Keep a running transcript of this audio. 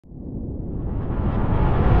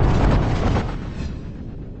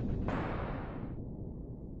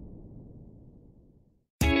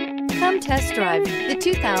Come test drive the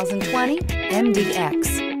 2020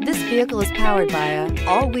 MDX. This vehicle is powered by a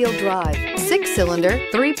all-wheel drive, 6-cylinder,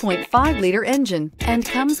 3.5-liter engine and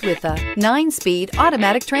comes with a 9-speed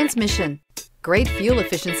automatic transmission. Great fuel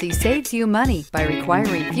efficiency saves you money by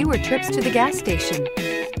requiring fewer trips to the gas station.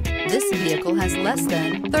 This vehicle has less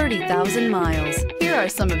than 30,000 miles. Here are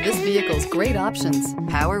some of this vehicle's great options: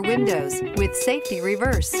 power windows with safety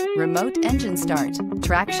reverse, remote engine start,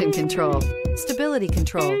 traction control, stability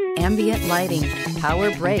control, ambient lighting,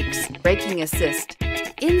 power brakes, braking assist.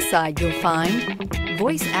 Inside you'll find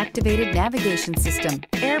voice-activated navigation system,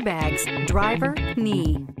 airbags, driver,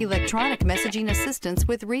 knee, electronic messaging assistance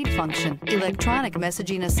with read function, electronic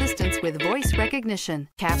messaging assistance with voice recognition,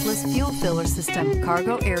 capless fuel filler system,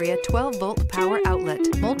 cargo area 12-volt power outlet,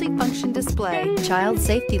 multifunction display, child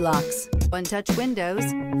safety locks, one-touch windows,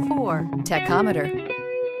 4 tachometer.